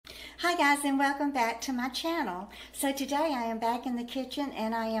Hi guys, and welcome back to my channel. So today I am back in the kitchen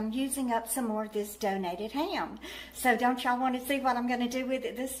and I am using up some more of this donated ham. So don't y'all want to see what I'm going to do with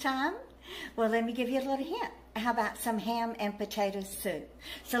it this time? Well, let me give you a little hint. How about some ham and potato soup?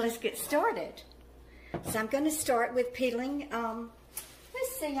 So let's get started. So I'm going to start with peeling,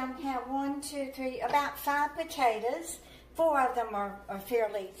 let's see, I'm going to have 1, 2, 3, about 5 potatoes. 4 of them are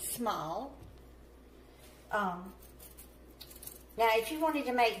fairly small. Now, if you wanted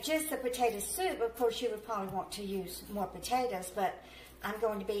to make just the potato soup, of course, you would probably want to use more potatoes, but I'm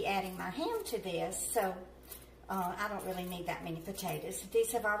going to be adding my ham to this, so I don't really need that many potatoes.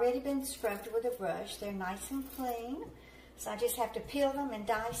 These have already been scrubbed with a brush. They're nice and clean, so I just have to peel them and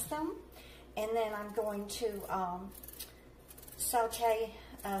dice them, and then I'm going to saute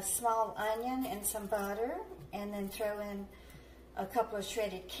a small onion in some butter, and then throw in a couple of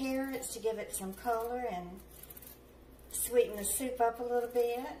shredded carrots to give it some color and sweeten the soup up a little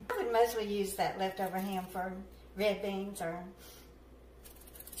bit. I would mostly use that leftover ham for red beans or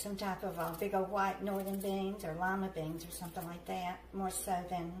some type of big old white northern beans or lima beans or something like that, more so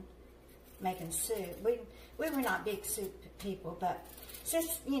than making soup. We were not big soup people, but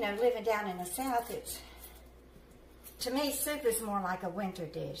since, you know, living down in the South, to me, soup is more like a winter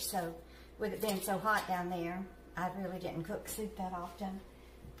dish. So with it being so hot down there, I really didn't cook soup that often.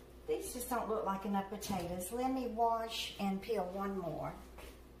 These just don't look like enough potatoes. Let me wash and peel one more.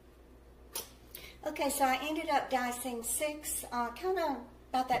 Okay, so I ended up dicing 6, kind of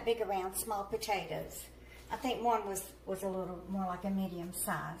about that big around, small potatoes. I think one was a little more like a medium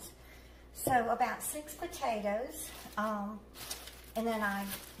size. So about 6 potatoes, and then I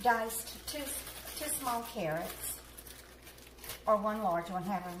diced two small carrots, or 1 large one,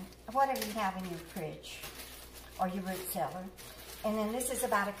 whatever you have in your fridge or your root cellar. And then this is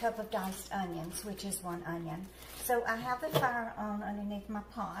about a cup of diced onions, which is 1 onion. So I have the fire on underneath my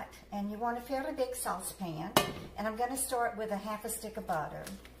pot, and you want a fairly big saucepan. And I'm going to start with a half a stick of butter.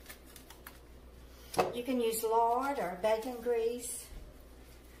 You can use lard or bacon grease,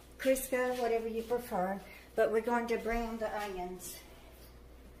 Crisco, whatever you prefer. But we're going to brown the onions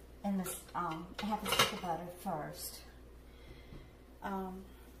in this half a stick of butter first. Now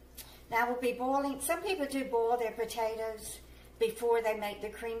we'll be boiling. Some people do boil their potatoes before they make the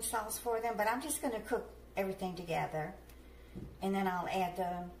cream sauce for them, but I'm just going to cook everything together, and then I'll add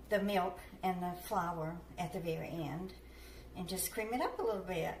the milk and the flour at the very end and just cream it up a little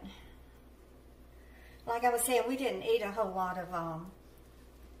bit. Like I was saying, we didn't eat a whole lot of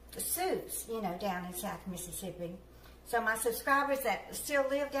soups, you know, down in South Mississippi. So my subscribers that still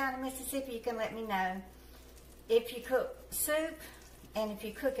live down in Mississippi, you can let me know if you cook soup and if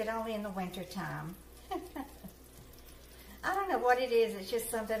you cook it only in the winter time. I don't know what it is. It's just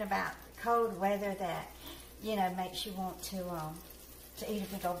something about cold weather that, you know, makes you want to eat a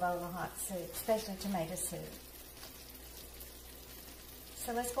big old bowl of hot soup, especially tomato soup.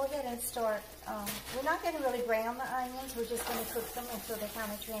 So let's go ahead and start. We're not going to really brown the onions. We're just going to cook them until they're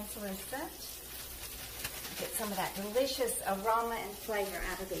kind of translucent. Get some of that delicious aroma and flavor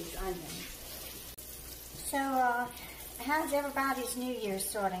out of these onions. So, how's everybody's New Year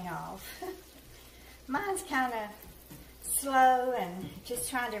starting off? Mine's kind of slow and just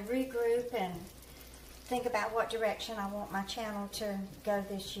trying to regroup and think about what direction I want my channel to go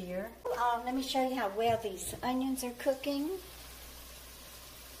this year. Let me show you how well these onions are cooking.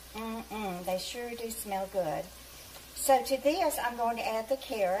 They sure do smell good. So to this, I'm going to add the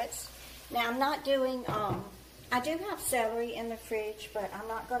carrots. Now I'm not doing, I do have celery in the fridge, but I'm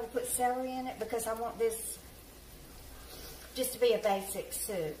not going to put celery in it because I want this just to be a basic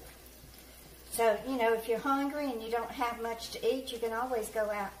soup. So, you know, if you're hungry and you don't have much to eat, you can always go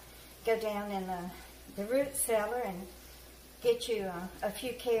down in the root cellar and get you a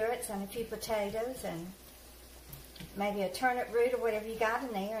few carrots and a few potatoes and maybe a turnip root or whatever you got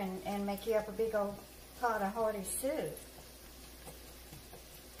in there and make you up a big old pot of hearty soup.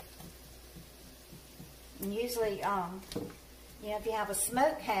 And usually, you know, if you have a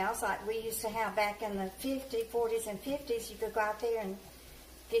smokehouse like we used to have back in the 40s and 50s, you could go out there and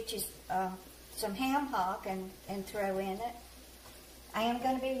get you some ham hock and throw in it. I am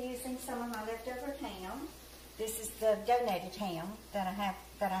going to be using some of my leftover ham. This is the donated ham that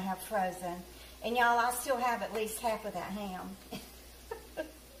I have frozen. And y'all, I still have at least half of that ham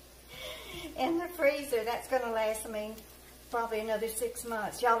in the freezer. That's going to last me probably another 6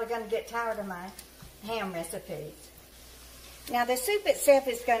 months. Y'all are going to get tired of my ham recipes. Now the soup itself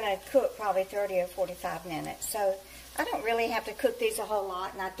is going to cook probably 30 or 45 minutes. So I don't really have to cook these a whole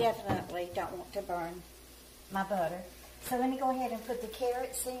lot, and I definitely don't want to burn my butter. So let me go ahead and put the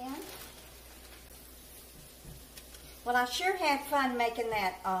carrots in. Well, I sure had fun making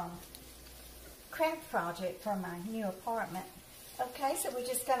that craft project for my new apartment. Okay, so we're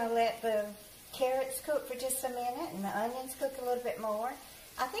just going to let the carrots cook for just a minute and the onions cook a little bit more.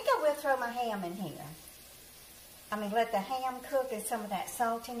 I think I will throw my ham in here. I mean, let the ham cook and some of that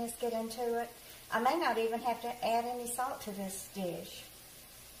saltiness get into it. I may not even have to add any salt to this dish.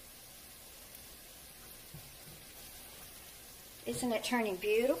 Isn't it turning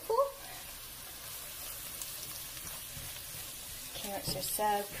beautiful? Carrots are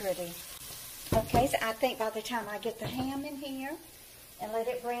so pretty. Okay, so I think by the time I get the ham in here and let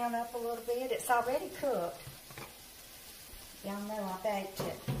it brown up a little bit, it's already cooked. Y'all know I baked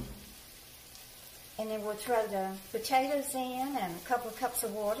it. And then we'll throw the potatoes in and a couple of cups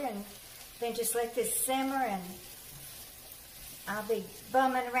of water and then just let this simmer, and I'll be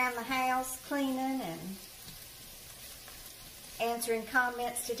bumming around the house cleaning and answering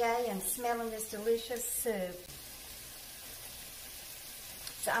comments today and smelling this delicious soup.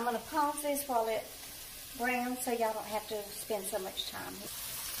 So I'm going to pause this while it browns so y'all don't have to spend so much time.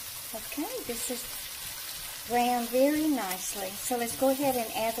 Okay, this is browned very nicely. So let's go ahead and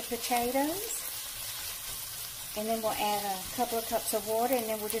add the potatoes. And then we'll add a couple of cups of water, and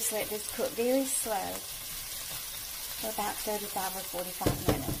then we'll just let this cook very slow for about 35 or 45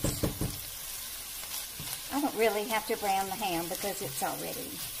 minutes. I don't really have to brown the ham because it's already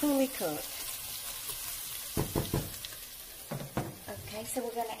fully cooked. Okay, so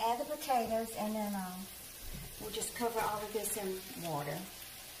we're going to add the potatoes, and then we'll just cover all of this in water.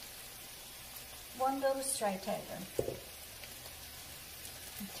 One little straightener.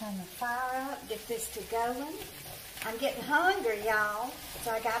 Turn the fire up, get this to going. I'm getting hungry, y'all, so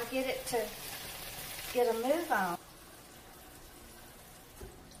I got to get it to get a move on.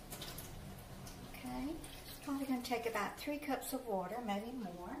 Okay, probably going to take about 3 cups of water, maybe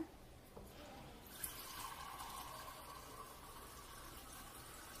more.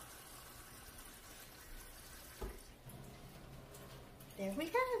 There we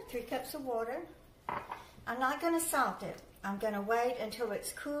go, 3 cups of water. I'm not going to salt it. I'm going to wait until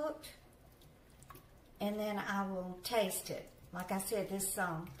it's cooked, and then I will taste it. Like I said, this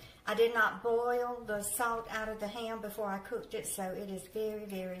I did not boil the salt out of the ham before I cooked it, so it is very,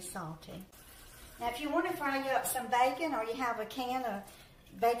 very salty. Now, if you want to fry you up some bacon, or you have a can of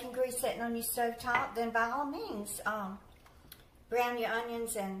bacon grease sitting on your stove top, then by all means, brown your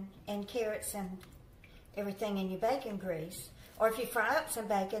onions and carrots and everything in your bacon grease. Or if you fry up some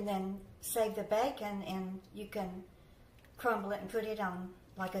bacon, then save the bacon and you can crumble it and put it on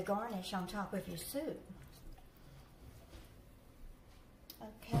like a garnish on top of your soup.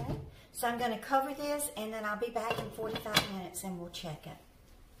 Okay, so I'm going to cover this, and then I'll be back in 45 minutes and we'll check it.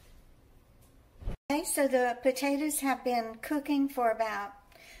 Okay, so the potatoes have been cooking for about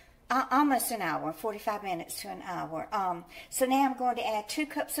almost an hour, 45 minutes to an hour. So now I'm going to add 2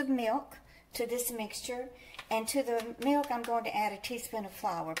 cups of milk to this mixture, and to the milk I'm going to add a teaspoon of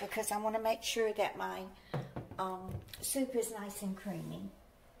flour because I want to make sure that my soup is nice and creamy.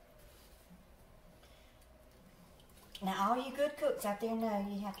 Now, all you good cooks out there know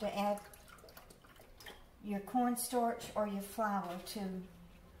you have to add your cornstarch or your flour to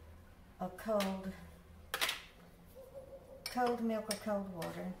a cold milk or cold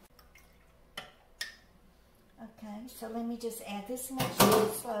water. Okay, so let me just add this mixture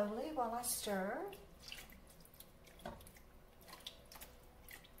slowly while I stir.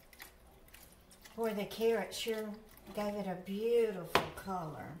 Boy, the carrot sure gave it a beautiful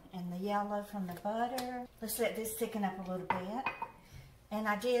color. And the yellow from the butter. Let's let this thicken up a little bit. And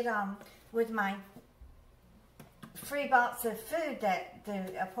I did, with my free box of food that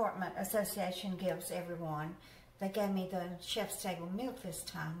the apartment association gives everyone, they gave me the chef's table milk this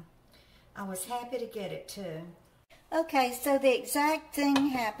time. I was happy to get it too. Okay, so the exact thing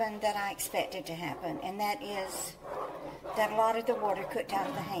happened that I expected to happen, and that is that a lot of the water cooked out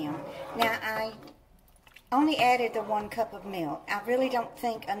of the ham. Now, I only added the 1 cup of milk. I really don't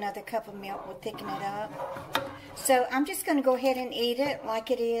think another cup of milk would thicken it up. So I'm just going to go ahead and eat it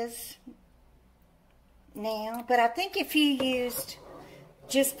like it is now. But I think if you used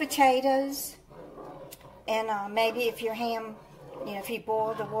just potatoes, and maybe if your ham, you know, if you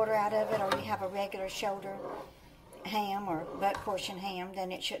boil the water out of it, or you have a regular shoulder ham or butt portion ham,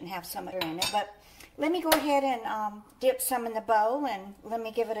 then it shouldn't have so much in it. But let me go ahead and dip some in the bowl, and let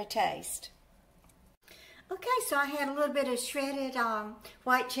me give it a taste. Okay, so I had a little bit of shredded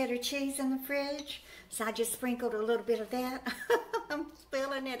white cheddar cheese in the fridge, so I just sprinkled a little bit of that. I'm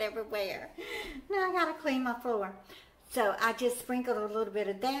spilling it everywhere. Now I gotta clean my floor. So I just sprinkled a little bit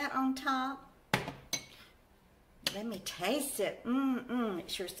of that on top. Let me taste it.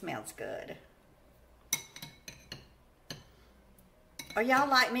 It sure smells good. Are y'all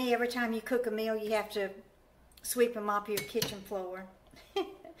like me? Every time you cook a meal, you have to sweep and mop your kitchen floor.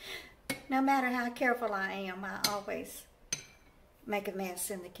 No matter how careful I am, I always make a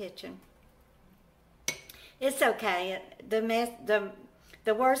mess in the kitchen. It's okay. The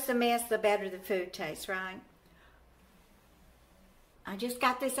worse the mess, the better the food tastes, right? I just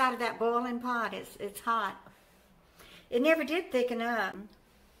got this out of that boiling pot. It's hot. It never did thicken up.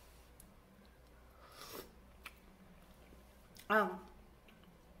 Oh.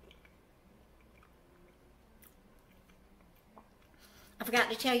 I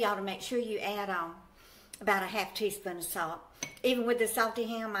forgot to tell y'all to make sure you add about a half teaspoon of salt. Even with the salty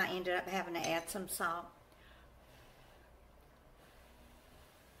ham, I ended up having to add some salt.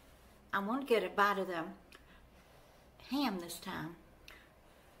 I want to get a bite of the ham this time.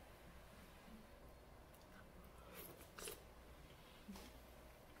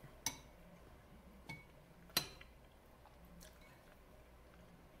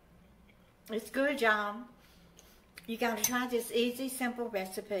 It's good, y'all. You gotta try this easy, simple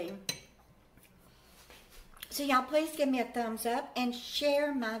recipe. So y'all please give me a thumbs up and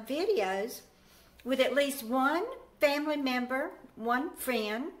share my videos with at least one family member, one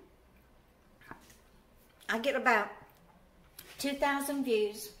friend. I get about 2,000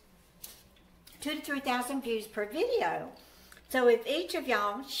 views, 2,000 to 3,000 views per video. So if each of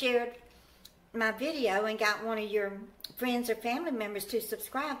y'all shared my video and got one of your friends or family members to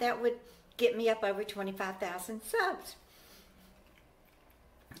subscribe, that would get me up over 25,000 subs.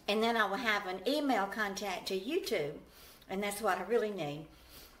 And then I will have an email contact to YouTube, and that's what I really need.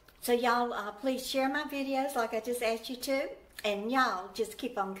 So y'all, please share my videos like I just asked you to, and y'all just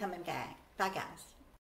keep on coming back. Bye, guys.